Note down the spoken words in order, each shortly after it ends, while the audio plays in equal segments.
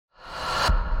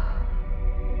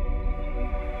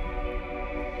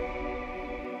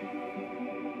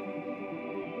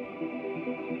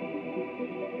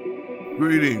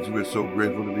Greetings. We're so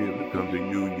grateful to be able to come to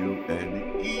you,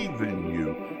 and even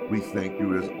you. We thank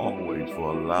you as always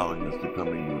for allowing us to come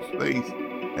in your space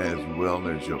as well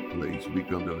as your place. We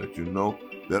come to let you know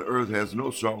that earth has no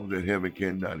sorrow that heaven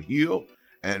cannot heal.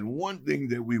 And one thing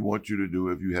that we want you to do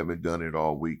if you haven't done it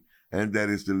all week, and that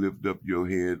is to lift up your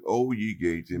head, O ye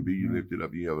gates, and be ye lifted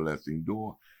up, ye everlasting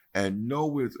door, and know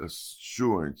with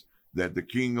assurance that the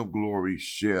King of glory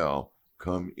shall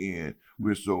come in.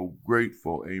 We're so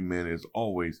grateful, amen, as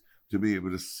always, to be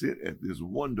able to sit at this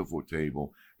wonderful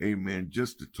table, amen,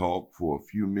 just to talk for a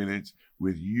few minutes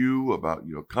with you about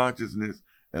your consciousness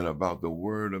and about the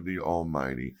word of the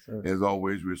Almighty. Sure. As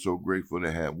always, we're so grateful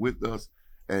to have with us,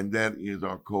 and that is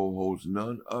our co-host,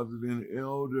 none other than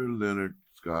Elder Leonard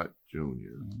Scott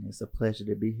Jr. It's a pleasure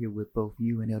to be here with both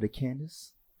you and Elder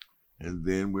Candace. And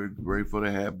then we're grateful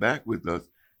to have back with us,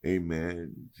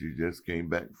 amen, she just came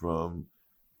back from,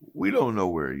 we don't know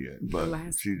where yet, but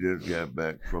Alaska. She just got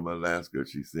back from Alaska,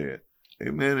 she said.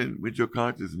 Amen. And with your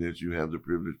consciousness, you have the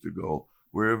privilege to go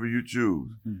wherever you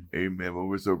choose. Mm-hmm. Amen. But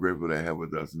we're so grateful to have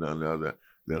with us none other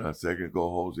than our second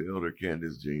co-host, Elder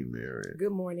Candace Jean Marion.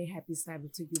 Good morning. Happy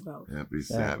Sabbath to you both. Happy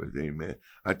Sabbath. Amen.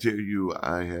 I tell you,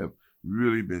 I have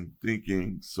really been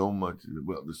thinking so much.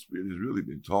 Well, the Spirit has really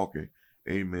been talking,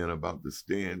 amen, about the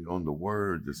stand on the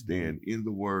word, the stand in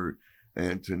the word,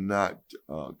 and to not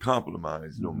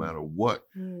compromise no matter what,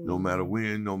 no matter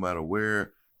when, no matter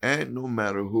where, and no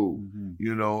matter who,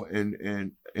 you know,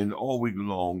 and all week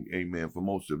long, amen, for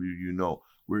most of you, you know,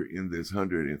 we're in this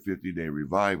 150-day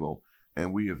revival,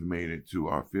 and we have made it to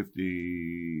our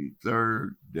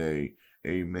 53rd day,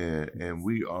 amen, and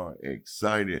we are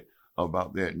excited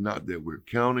about that. Not that we're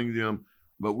counting them,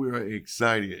 but we're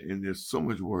excited, and there's so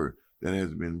much word that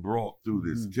has been brought through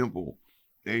this temple,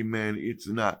 amen. It's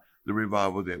not the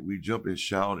revival that we jump and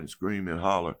shout and scream and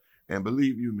holler. And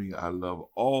believe you me, I love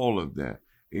all of that.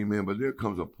 Amen. But there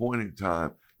comes a point in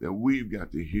time that we've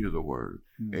got to hear the word.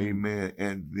 Amen.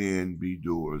 And then be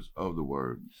doers of the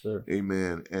word. Sure.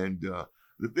 Amen. And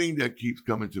the thing that keeps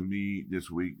coming to me this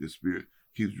week, the Spirit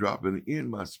keeps dropping in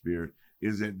my spirit,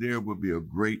 is that there will be a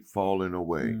great falling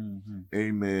away.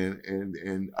 Amen.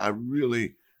 And I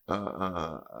really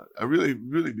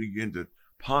begin to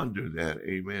ponder that,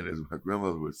 amen, as my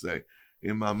grandmother would say.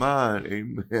 In my mind,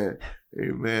 amen,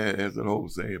 amen, as an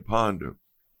old saying, ponder,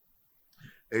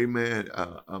 amen,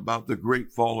 about the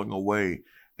great falling away.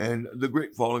 And the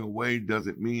great falling away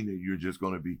doesn't mean that you're just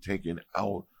going to be taken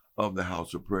out of the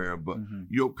house of prayer, but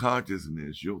your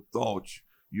consciousness, your thoughts,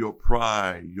 your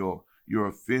pride, your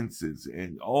offenses,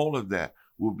 and all of that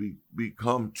will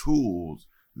become tools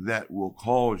that will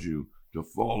cause you to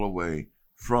fall away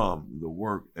from the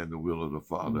work and the will of the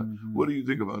Father. What do you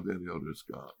think about that, Elder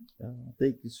Scott? I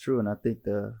think it's true, and I think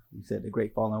you said the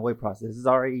great falling away process is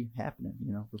already happening,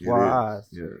 you know, before our eyes.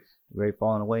 Yes. The great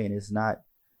falling away, and it's not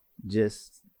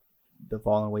just the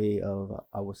falling away of,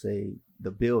 I would say,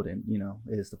 the building, you know,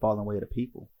 it's the falling away of the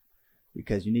people,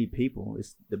 because you need people.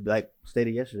 It's like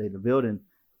stated yesterday, the building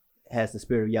has the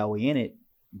Spirit of Yahweh in it,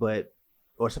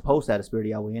 or supposed to have the Spirit of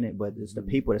Yahweh in it, but it's the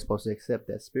people that's supposed to accept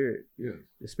that Spirit,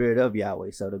 the Spirit of Yahweh.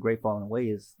 So the great falling away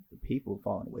is the people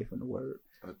falling away from the word.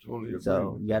 I totally agree.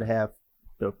 So you got to have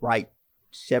the right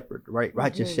shepherd, the right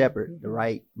righteous shepherd, the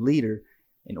right leader,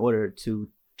 in order to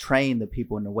train the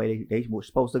people in the way they were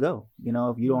supposed to go. You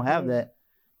know, if you don't have that,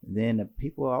 then the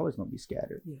people are always going to be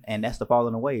scattered. And that's the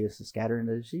falling away. It's the scattering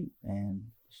of the sheep, and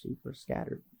the sheep are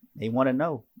scattered. They want to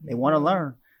know, they want to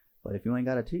learn. But if you ain't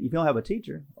got if you don't have a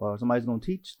teacher, or somebody's going to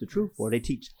teach the truth, or they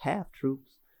teach half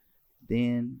truths,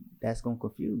 then that's going to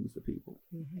confuse the people.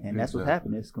 And that's what's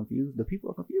happening. It's confused. The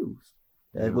people are confused,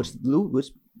 which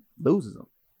loses them.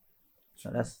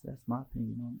 So that's my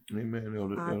opinion on it. Amen.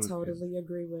 Elder, I totally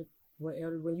agree with what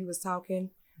Elder, when you was talking,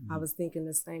 I was thinking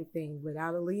the same thing.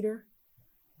 Without a leader,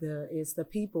 it's the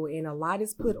people, and a lot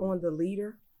is put on the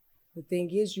leader. The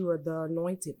thing is, you are the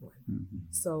anointed one.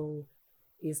 So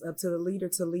it's up to the leader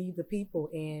to lead the people.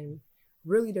 And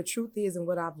really the truth is, and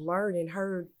what I've learned and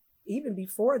heard even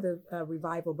before the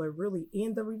revival, but really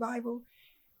in the revival,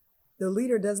 the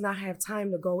leader does not have time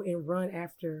to go and run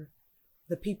after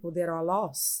the people that are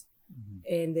lost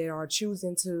and that are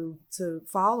choosing to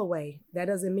fall away. That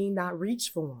doesn't mean not reach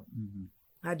for them.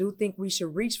 I do think we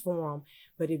should reach for them,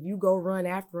 but if you go run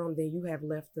after them, then you have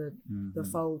left the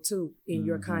fold too in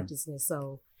your consciousness.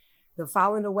 So the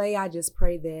falling away, I just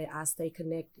pray that I stay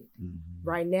connected.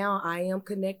 Right now, I am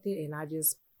connected, and I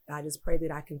just pray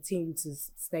that I continue to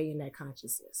stay in that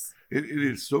consciousness. It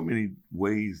is so many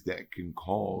ways that can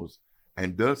cause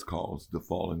and does cause the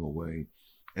falling away.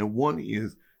 And one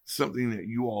is something that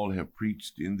you all have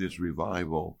preached in this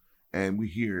revival, and we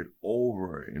hear it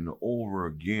over and over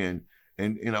again.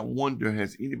 And I wonder,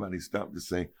 has anybody stopped to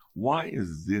say, why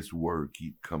is this word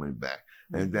keep coming back?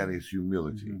 And that is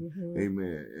humility. Mm-hmm.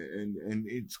 Amen. And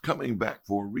it's coming back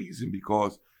for a reason,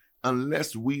 because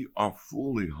unless we are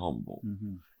fully humble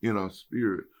in our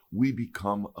spirit, we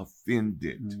become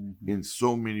offended in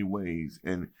so many ways.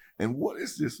 And what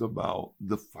is this about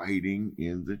the fighting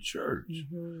in the church?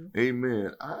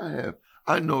 Amen.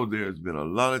 I know there's been a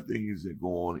lot of things that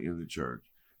go on in the church.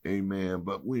 Amen.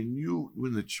 But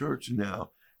when the church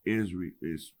now is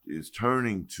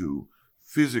turning to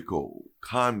physical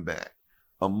combat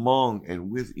among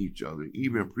and with each other,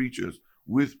 even preachers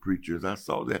with preachers, I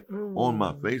saw that on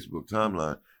my Facebook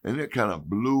timeline, and that kind of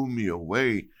blew me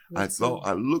away. I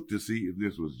looked to see if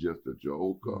this was just a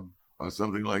joke or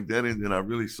something like that, and then I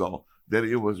really saw that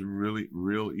it was really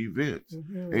real events.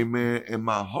 Amen. And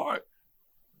my heart,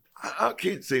 I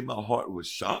can't say my heart was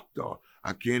shocked, or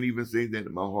I can't even say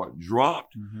that my heart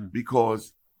dropped,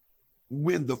 because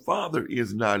when the Father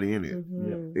is not in it,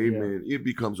 amen, it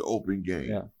becomes open game.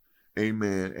 Yeah.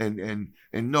 Amen.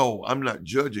 And no, I'm not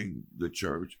judging the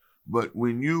church, but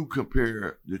when you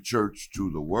compare the church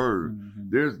to the word,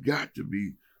 there's got to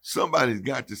be, somebody's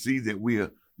got to see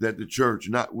that that the church,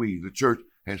 not we, the church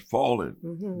has fallen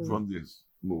from this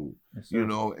move. Yes, you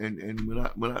know, and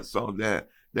when I saw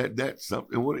that's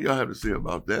something. What do y'all have to say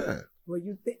about that? Well,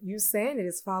 you saying it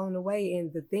is falling away,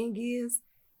 and the thing is,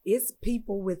 it's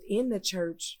people within the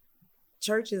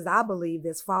churches, I believe,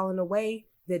 that's falling away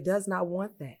that does not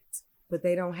want that, but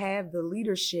they don't have the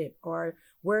leadership, or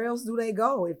where else do they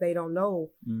go if they don't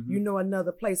know,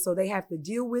 another place? So they have to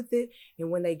deal with it. And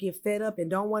when they get fed up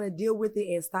and don't want to deal with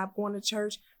it and stop going to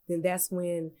church, then that's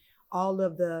when all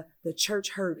of the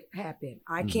church hurt happen.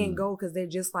 I can't go because they're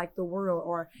just like the world,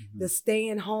 or the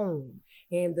staying home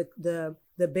and the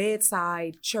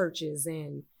bedside churches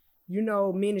and,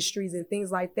 ministries and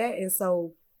things like that. And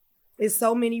so it's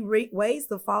so many ways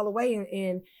to fall away.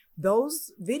 And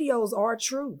those videos are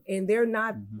true, and they're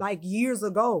not like years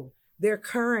ago. They're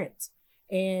current.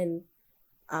 And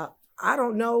I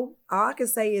don't know. All I can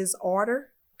say is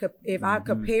order. If I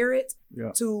compare it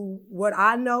to what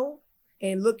I know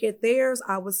and look at theirs,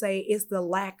 I would say it's the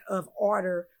lack of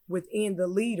order within the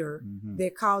leader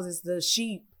that causes the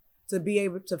sheep to be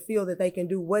able to feel that they can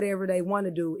do whatever they want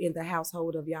to do in the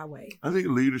household of Yahweh. I think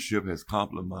leadership has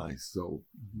compromised so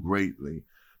greatly,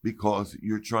 because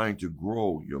you're trying to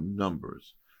grow your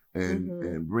numbers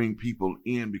and bring people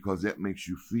in, because that makes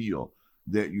you feel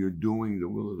that you're doing the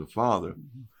will of the Father.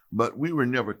 But we were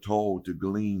never told to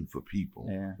glean for people.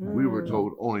 Yeah. We were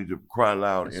told only to cry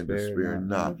loud and to spare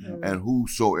not, and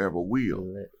whosoever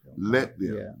will, let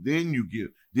them. Yeah.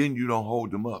 Then you don't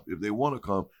hold them up. If they want to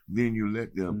come, then you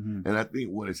let them. And I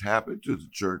think what has happened to the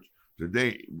church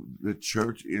today, the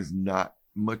church is not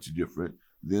much different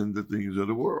than the things of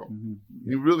the world.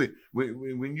 You really,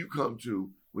 when you come to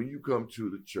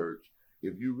the church,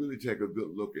 if you really take a good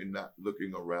look and not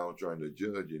looking around trying to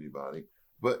judge anybody,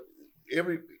 but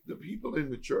the people in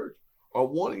the church are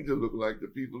wanting to look like the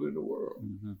people in the world.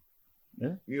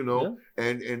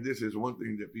 And this is one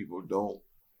thing that people don't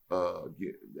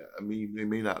get. I mean, they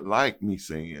may not like me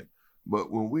saying,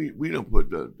 but when we don't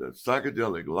put the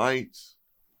psychedelic lights,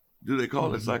 do they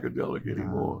call it psychedelic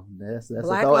anymore? That's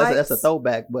a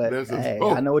throwback, but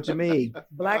I know what you mean.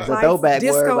 Black it's lights, a throwback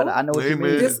disco, word, but I know what you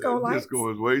mean. Disco lights.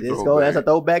 Disco is way throwback. That's a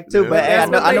throwback too, but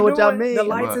I know what y'all mean. The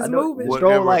lights is moving.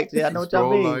 Strobe lights, I know what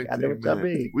y'all mean. I know what y'all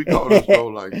mean. We call them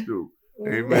strobe lights too.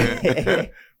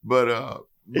 Amen. But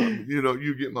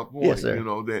you get my point. Yes, sir.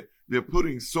 That they're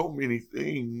putting so many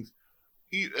things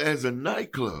as a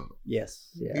nightclub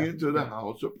into the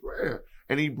house of prayer.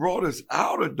 And he brought us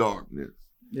out of darkness.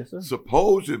 Yes, sir.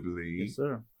 Supposedly, yes,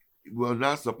 sir. Well,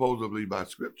 not supposedly by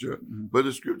scripture, but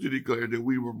the scripture declared that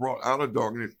we were brought out of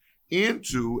darkness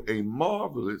into a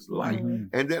marvelous light.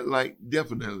 And that light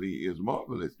definitely is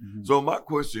marvelous. So my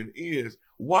question is,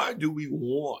 why do we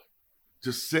want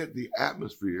to set the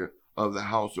atmosphere of the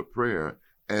house of prayer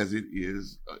as it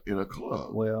is in a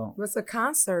club? Well, it's a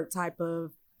concert type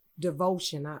of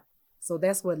devotion. So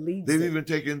that's what leads. They've even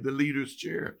taken the leader's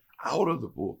chair out of the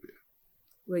pulpit.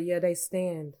 Well, yeah, they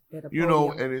stand at a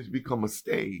podium. And it's become a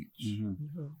stage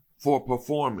for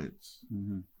performance.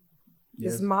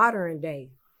 It's modern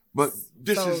day. But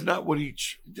this is not what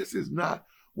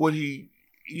he,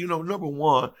 number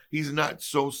one, he's not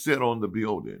so set on the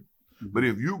building. But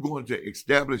if you're going to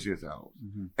establish his house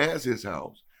as his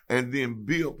house, and then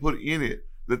put in it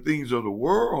the things of the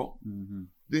world,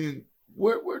 then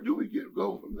where do we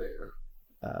go from there?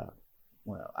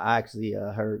 Well, I actually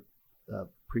heard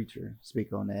preacher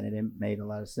speak on that, and it made a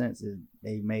lot of sense.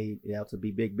 They made it out to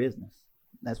be big business.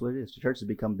 That's what it is. The church has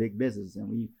become big business, and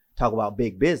when you talk about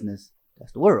big business,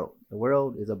 that's the world. The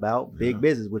world is about big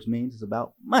business, which means it's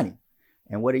about money.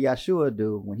 And what did Yahshua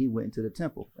do when he went into the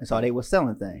temple and saw they were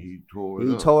selling things? He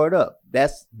tore it up.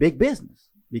 That's big business,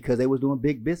 because they was doing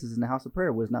big business in the house of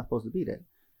prayer where it's not supposed to be there.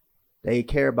 They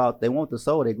want the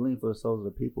soul. They glean for the souls of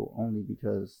the people only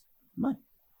because money.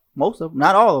 Most of them,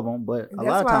 not all of them, but a lot of times.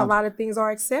 That's why a lot of things are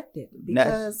accepted,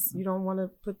 because you don't want to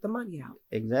put the money out.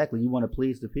 Exactly. You want to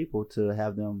please the people to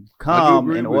have them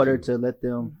come in order to let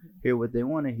them hear what they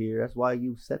want to hear. That's why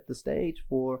you set the stage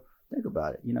for, think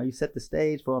about it. You set the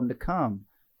stage for them to come,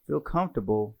 feel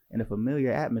comfortable in a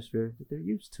familiar atmosphere that they're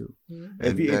used to. Mm-hmm.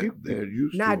 If they're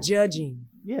used not to. judging.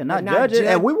 Yeah, not judging.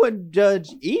 And we wouldn't judge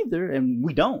either, and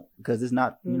we don't, because it's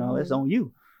not, it's on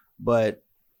you. But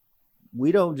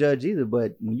we don't judge either,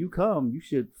 but when you come, you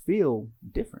should feel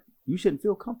different. You shouldn't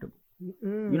feel comfortable. You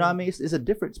know what I mean? It's a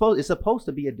different. It's supposed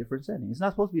to be a different setting. It's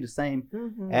not supposed to be the same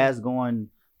as going,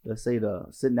 let's say,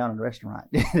 sitting down in a restaurant,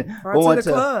 or going to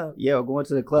the club. Yeah, or going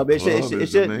to the club. It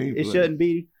shouldn't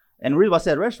be. And the reason why I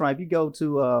said restaurant, if you go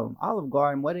to Olive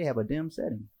Garden, where they have a dim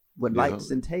setting with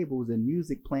lights and tables and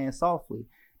music playing softly,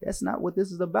 that's not what this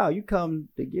is about. You come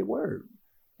to get word,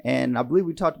 and I believe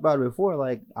we talked about it before.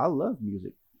 Like, I love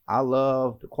music. I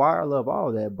love the choir. I love all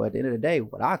of that. But at the end of the day,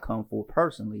 what I come for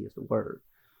personally is the word.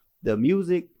 The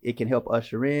music, it can help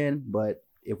usher in, but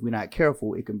if we're not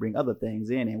careful, it can bring other things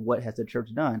in. And what has the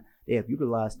church done? They have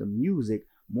utilized the music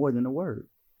more than the word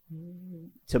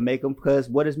to make them, because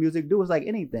what does music do? It's like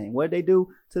anything. What did they do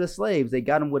to the slaves? They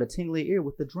got them with a tingly ear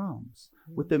with the drums,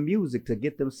 with the music to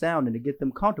get them sounding, to get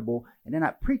them comfortable, and they're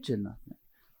not preaching nothing.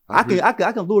 I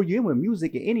can lure you in with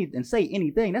music and say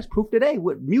anything. That's proof today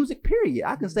with music, period.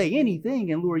 I can say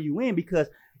anything and lure you in because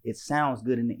it sounds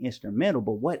good in the instrumental,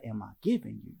 but what am I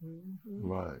giving you?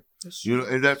 Right.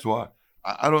 And that's why,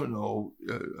 I don't know,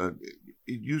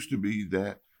 it used to be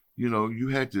that, you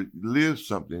had to live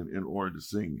something in order to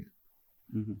sing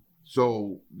it.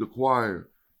 So the choir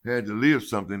had to live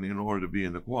something in order to be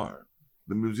in the choir.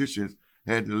 The musicians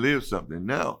had to live something.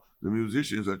 Now the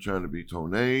musicians are trying to be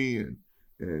Toney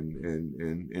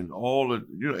and all of,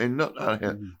 and not,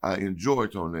 I enjoy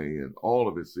Toney and all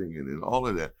of his singing and all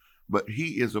of that, but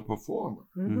he is a performer.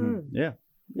 Yeah.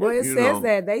 Well, it says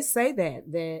that they say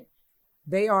that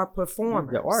they are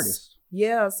performers. They're artists.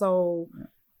 Yeah. So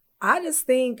I just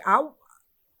think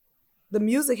the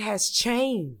music has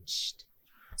changed.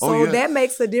 So that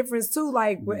makes a difference too.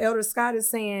 Like what Elder Scott is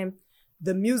saying,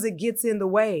 the music gets in the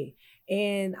way,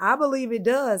 and I believe it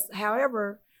does.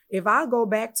 However, if I go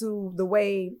back to the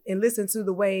way and listen to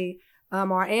the way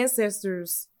our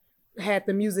ancestors had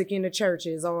the music in the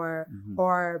churches, or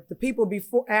the people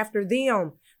after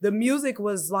them, the music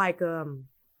was like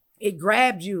it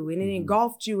grabbed you and it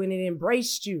engulfed you and it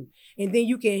embraced you, and then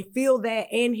you can feel that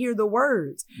and hear the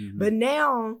words. But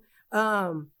now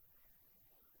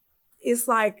it's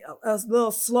like a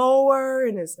little slower,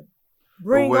 and it's a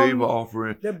wave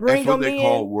offering. That's what they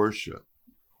call worship.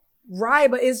 Right,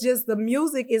 but it's just the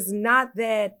music is not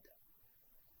that,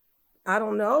 I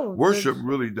don't know. Worship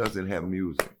really doesn't have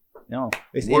music. No,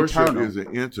 it's worship internal. Is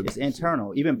an intimacy. It's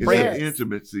internal. Even prayer. It's an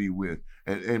intimacy with,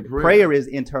 and prayer is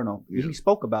internal. Yeah. He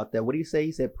spoke about that. What did he say?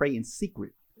 He said, pray in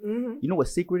secret. You know what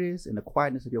secret is? In the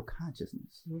quietness of your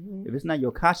consciousness. If it's not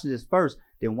your consciousness first,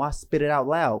 then why spit it out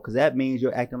loud? Because that means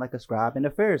you're acting like a scribe and a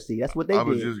Pharisee. That's what they did. I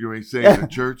was just going to say the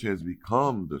church has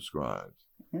become the scribes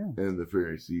and the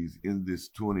Pharisees in this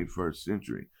 21st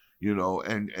century.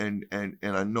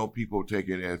 And I know people take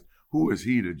it as, who is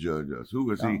he to judge us? Who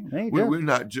is he? We're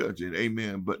not judging,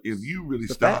 amen. But if you really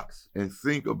stop and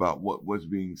think about what was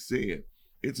being said,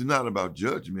 it's not about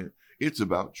judgment. It's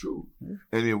about truth.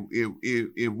 And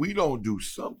if we don't do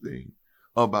something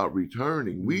about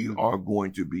returning, we are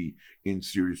going to be in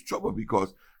serious trouble,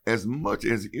 because as much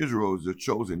as Israel is a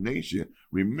chosen nation,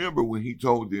 remember when he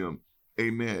told them,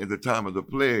 amen, at the time of the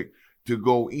plague, to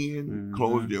go in,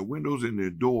 close their windows and their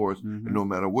doors, and no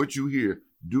matter what you hear,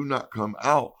 do not come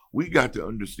out. We got to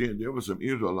understand there were some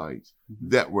Israelites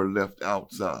that were left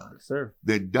outside,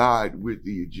 that died with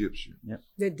the Egyptians.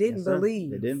 That didn't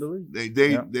believe. They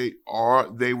didn't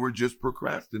believe. They were just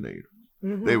procrastinators.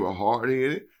 They were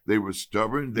hard-headed. They were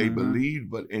stubborn. They believed,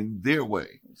 but in their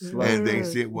way. And they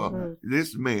said, well,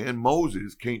 this man,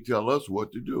 Moses, can't tell us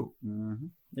what to do.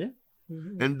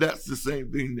 And that's the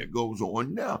same thing that goes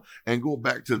on now. And go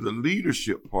back to the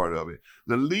leadership part of it.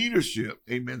 The leadership,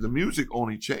 amen, the music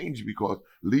only changed because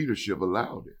leadership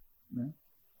allowed it.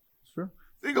 That's true.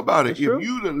 Think about it. If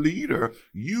you the leader,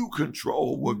 you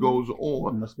control what goes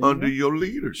on under your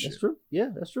leadership. That's true. Yeah,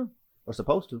 that's true. Or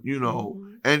supposed to. You know,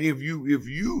 and if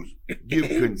you give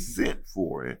consent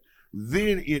for it,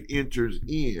 then it enters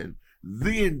in.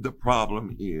 Then the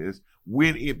problem is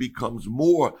when it becomes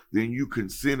more than you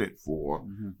consented for,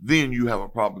 then you have a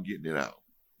problem getting it out.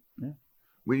 Yeah.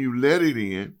 When you let it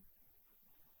in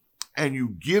and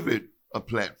you give it a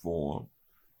platform,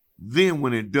 then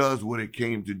when it does what it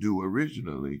came to do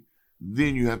originally,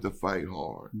 then you have to fight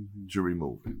hard to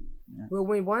remove it. Yeah. Well,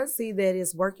 when one see that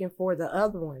it's working for the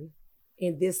other one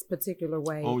in this particular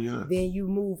way, then you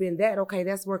move in that, okay,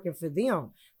 that's working for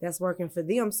them. That's working for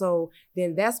them. So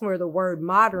then that's where the word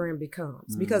modern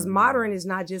becomes. Because modern is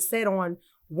not just set on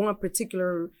one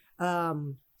particular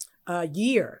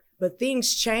year, but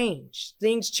things change.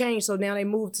 Things change. So now they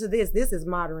move to this. This is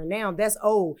modern now. That's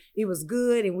old. It was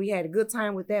good and we had a good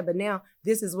time with that, but now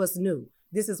this is what's new.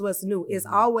 This is what's new. It's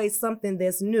always something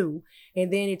that's new,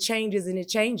 and then it changes and it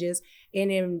changes. And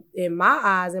in my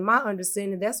eyes, in my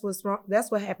understanding, that's what's wrong.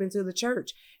 That's what happened to the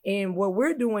church. And what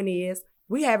we're doing is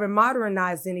we haven't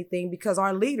modernized anything because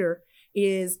our leader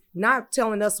is not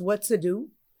telling us what to do.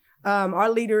 Our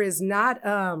leader is not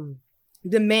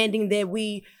demanding that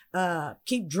we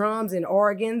keep drums and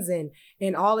organs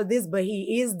and all of this, but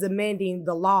he is demanding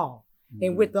the law.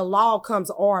 And with the law comes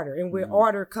order, and with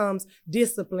order comes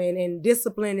discipline, and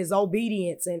discipline is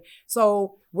obedience. And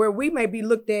so where we may be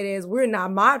looked at as we're not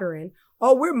modern,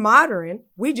 we're modern.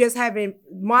 We just haven't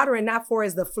modern not for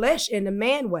as the flesh and the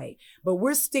man way, but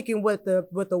we're sticking with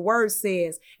what the word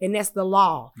says, and that's the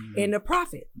law and the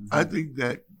prophet. I think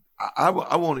that I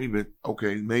won't even,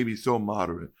 maybe so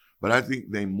moderate, but I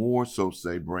think they more so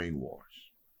say brainwash.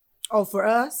 Oh, for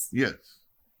us? Yes.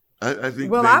 I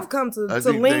think. Well, I've come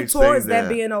to lean towards that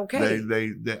being okay.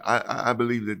 I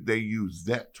believe that they use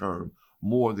that term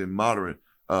more than moderate.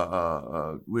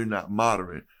 We're not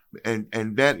moderate,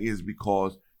 and that is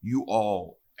because you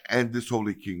all and this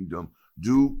holy kingdom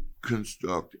do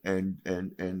construct and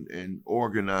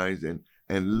organize and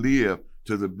live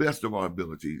to the best of our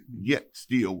ability. Yet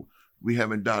still, we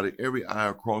haven't dotted every I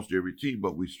or crossed every T,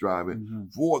 but we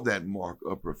striving for that mark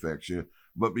of perfection.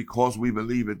 But because we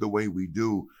believe it the way we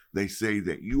do, they say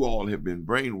that you all have been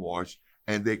brainwashed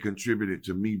and they contributed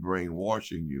to me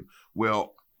brainwashing you.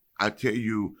 Well, I tell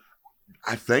you,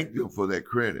 I thank them for that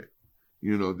credit,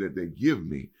 that they give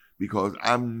me, because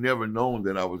I've never known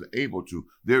that I was able to.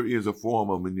 There is a form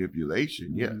of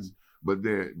manipulation, yes, but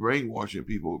brainwashing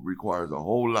people requires a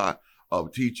whole lot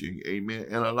of teaching, amen.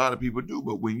 And a lot of people do,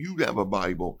 but when you have a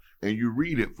Bible and you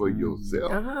read it for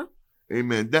yourself,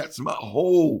 amen, that's my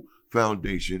whole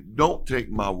foundation. Don't take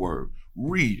my word.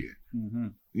 Read it.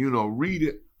 Read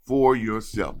it for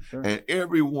yourself. Sure. And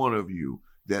every one of you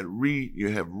that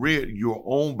have read your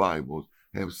own Bibles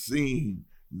have seen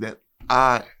that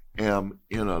I am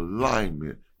in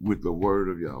alignment with the word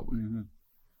of Yahweh.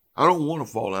 I don't want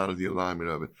to fall out of the alignment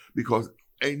of it, because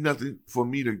ain't nothing for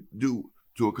me to do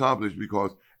to accomplish,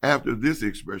 because after this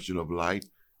expression of light,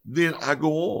 then I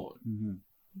go on.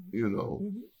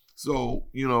 So,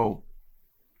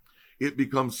 it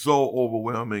becomes so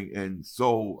overwhelming and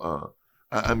so,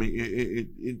 I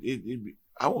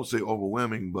won't say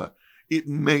overwhelming, but it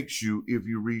makes you, if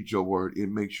you read your word, it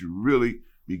makes you really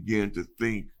begin to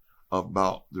think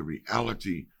about the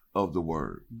reality of the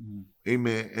word.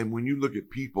 Amen. And when you look at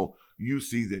people, you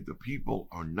see that the people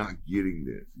are not getting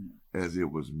this as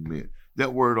it was meant.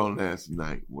 That word on last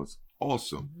night was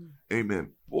awesome.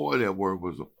 Amen. Boy, that word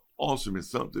was awesome.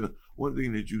 It's one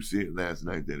thing that you said last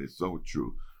night that is so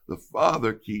true. The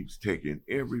Father keeps taking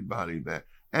everybody back,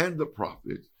 and the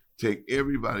prophets take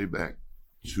everybody back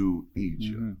to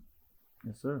Egypt.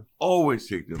 Yes, sir. Always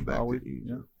take them back to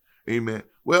Egypt. Yeah. Amen.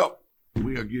 Well,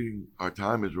 our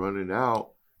time is running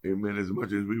out. Amen. As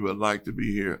much as we would like to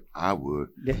be here, I would,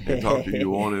 and talk to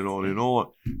you on and on and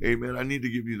on. Amen. I need to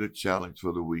give you the challenge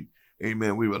for the week.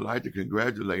 Amen. We would like to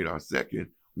congratulate our second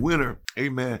winner.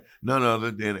 Amen. None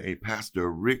other than a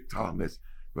Pastor Rick Thomas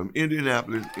from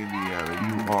Indianapolis, Indiana.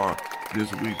 You are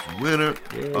this week's winner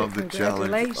of the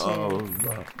challenge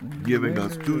of giving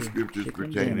us 2 scriptures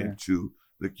pertaining to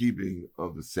the keeping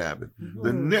of the Sabbath.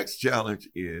 The next challenge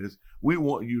is we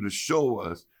want you to show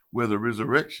us where the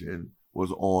resurrection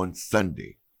was on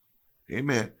Sunday.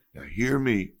 Amen. Now hear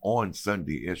me, on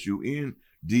Sunday, Sunday.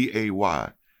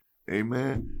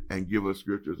 Amen. And give us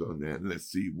scriptures on that. And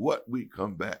let's see what we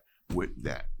come back with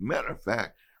that. Matter of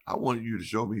fact, I want you to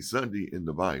show me Sunday in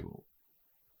the Bible.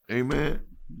 Amen.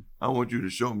 I want you to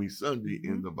show me Sunday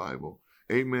in the Bible.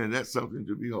 Amen. That's something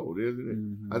to behold, isn't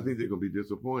it? I think they're going to be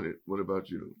disappointed. What about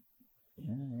you?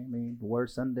 Yeah, the word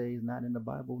Sunday is not in the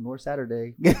Bible, nor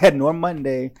Saturday, nor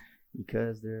Monday.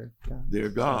 Because they're gods. They're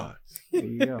gods. There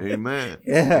you go. Amen.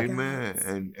 Yeah.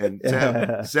 Amen. And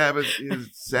Sabbath is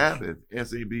Sabbath,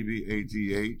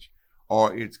 Sabbath,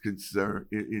 or it's concerned.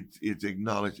 It's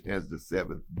acknowledged as the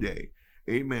seventh day.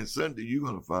 Amen. Sunday, you're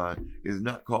gonna find, is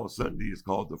not called Sunday. It's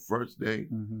called the first day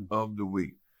of the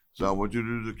week. So I want you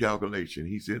to do the calculation.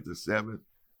 He said the seventh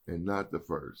and not the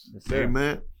first. Yes, sir.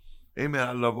 Amen. Amen.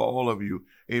 I love all of you.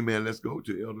 Amen. Let's go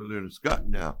to Elder Leonard Scott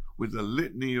now with the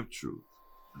litany of truth.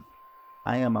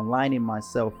 I am aligning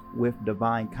myself with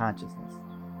divine consciousness.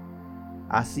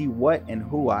 I see what and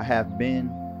who I have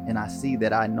been, and I see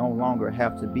that I no longer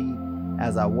have to be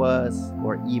as I was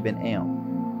or even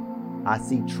am. I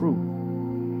see truth,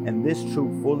 and this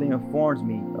truth fully informs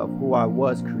me of who I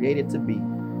was created to be,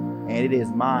 and it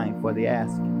is mine for the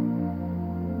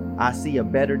asking. I see a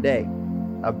better day,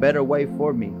 a better way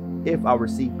for me if I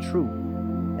receive truth,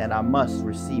 and I must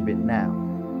receive it now.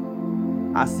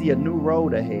 I see a new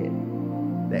road ahead.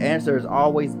 The answer has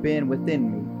always been within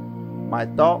me. My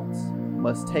thoughts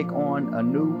must take on a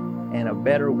new and a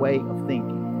better way of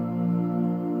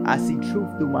thinking. I see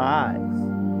truth through my eyes.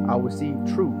 I receive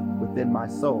truth within my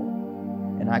soul,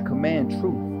 and I command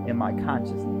truth in my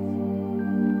consciousness.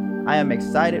 I am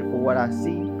excited for what I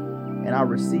see, and I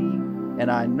receive, and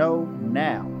I know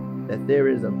now that there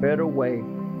is a better way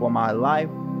for my life,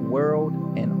 world,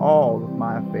 and all of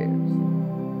my affairs.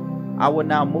 I will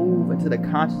now move into the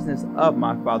consciousness of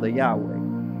my Father Yahweh,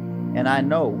 and I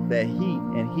know that He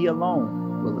and He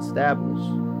alone will establish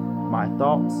my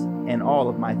thoughts and all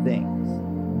of my things.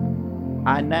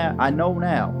 I know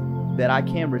now that I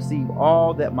can receive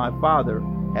all that my Father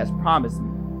has promised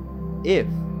me if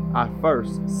I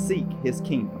first seek His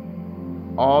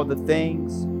kingdom. All the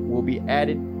things will be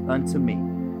added unto me.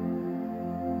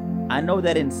 I know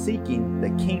that in seeking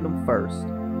the kingdom first,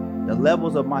 the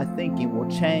levels of my thinking will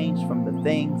change from the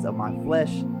things of my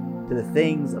flesh to the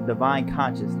things of divine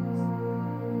consciousness.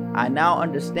 I now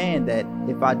understand that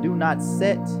if I do not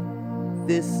set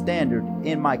this standard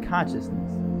in my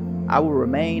consciousness, I will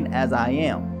remain as I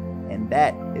am, and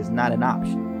that is not an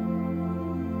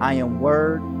option. I am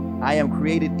Word, I am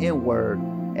created in Word,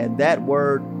 and that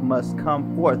Word must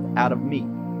come forth out of me.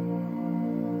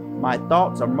 My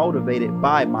thoughts are motivated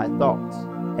by my thoughts,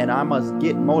 and I must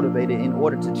get motivated in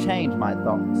order to change my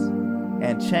thoughts.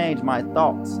 And change my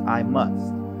thoughts I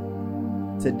must.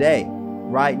 Today,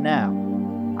 right now,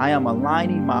 I am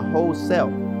aligning my whole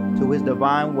self to His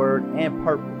divine word and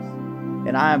purpose,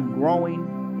 and I am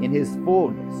growing in His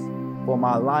fullness for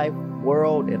my life,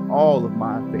 world, and all of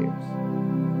my affairs.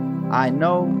 I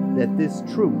know that this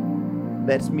truth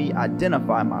lets me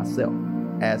identify myself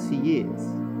as He is,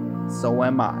 so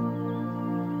am I.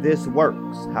 This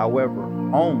works, however,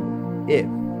 only if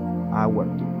I work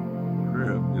it.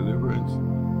 Prayer of deliverance.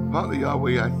 Father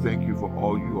Yahweh, I thank you for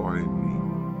all you are in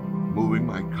me, moving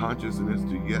my consciousness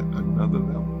to yet another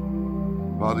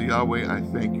level. Father Yahweh, I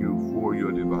thank you for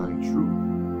your divine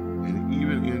truth, and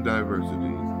even in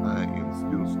diversities, I am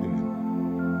still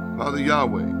standing. Father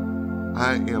Yahweh,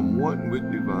 I am one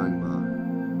with divine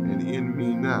mind, and in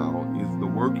me now is the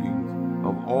workings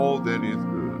of all that is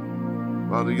good.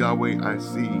 Father Yahweh, I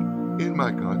see in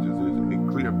my consciousness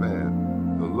a clear path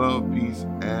to love, peace,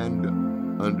 and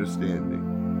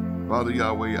understanding. Father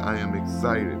Yahweh, I am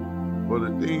excited for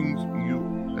the things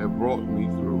you have brought me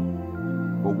through,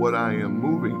 for what I am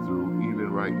moving through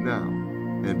even right now,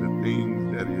 and the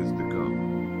things that is to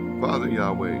come. Father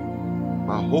Yahweh,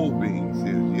 my whole being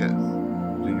says yes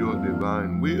to your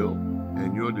divine will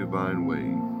and your divine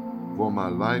ways for my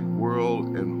life,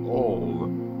 world, and all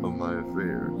of my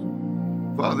affairs.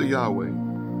 Father Yahweh,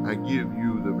 I give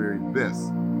you the very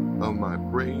best of my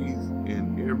praise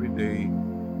in everyday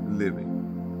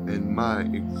living, and my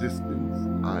existence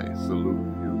I salute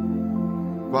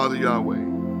you. Father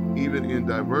Yahweh, even in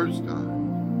diverse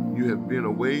times, you have been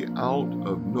a way out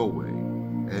of no way,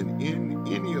 and in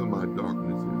any of my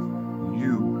darknesses,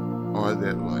 you are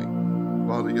that light.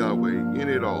 Father Yahweh, in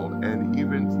it all, and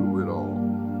even through it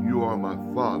all, you are my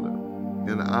Father,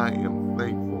 and I am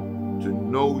thankful to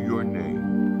know your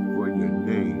name, for your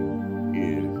name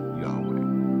is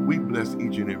Yahweh. We bless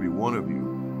each and every one of you,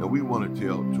 and we want to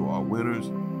tell to our winners,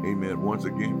 amen, once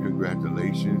again,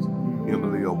 congratulations.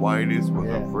 Emily Whitis was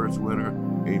our first winner,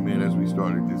 amen, as we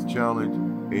started this challenge,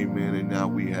 amen, and now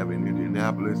we have in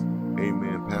Indianapolis,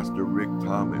 amen, Pastor Rick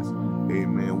Thomas,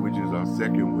 amen, which is our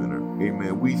second winner,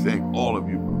 amen. We thank all of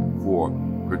you for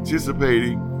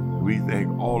participating. We thank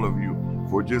all of you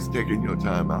for just taking your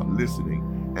time out listening.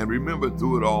 And remember,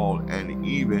 through it all and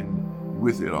even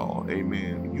with it all,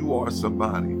 amen, you are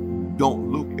somebody.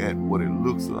 Don't look at what it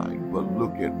looks like, but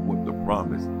look at what the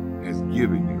promise has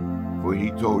given you For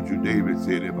he told you, David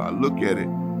said, if I look at it,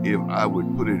 if I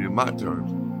would put it in my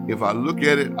terms, if I look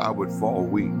at it, I would fall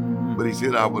weak. But he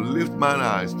said, I will lift mine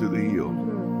eyes to the hills,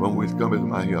 from which cometh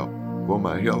my help. For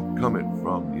my help cometh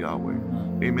from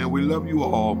Yahweh. Amen. We love you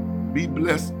all. Be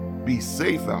blessed. Be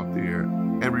safe out there.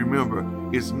 And remember,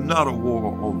 it's not a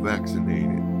war on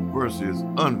vaccinated versus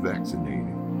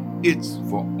unvaccinated. It's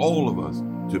for all of us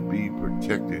to be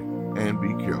protected and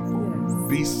be careful. Yes.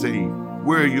 Be safe.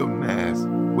 Wear your mask,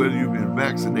 whether you've been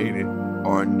vaccinated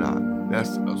or not. That's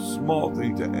a small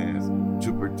thing to ask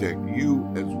to protect you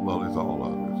as well as all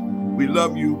others. We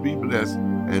love you. Be blessed.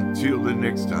 Until the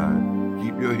next time,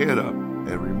 keep your head up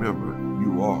and remember,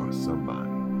 you are somebody.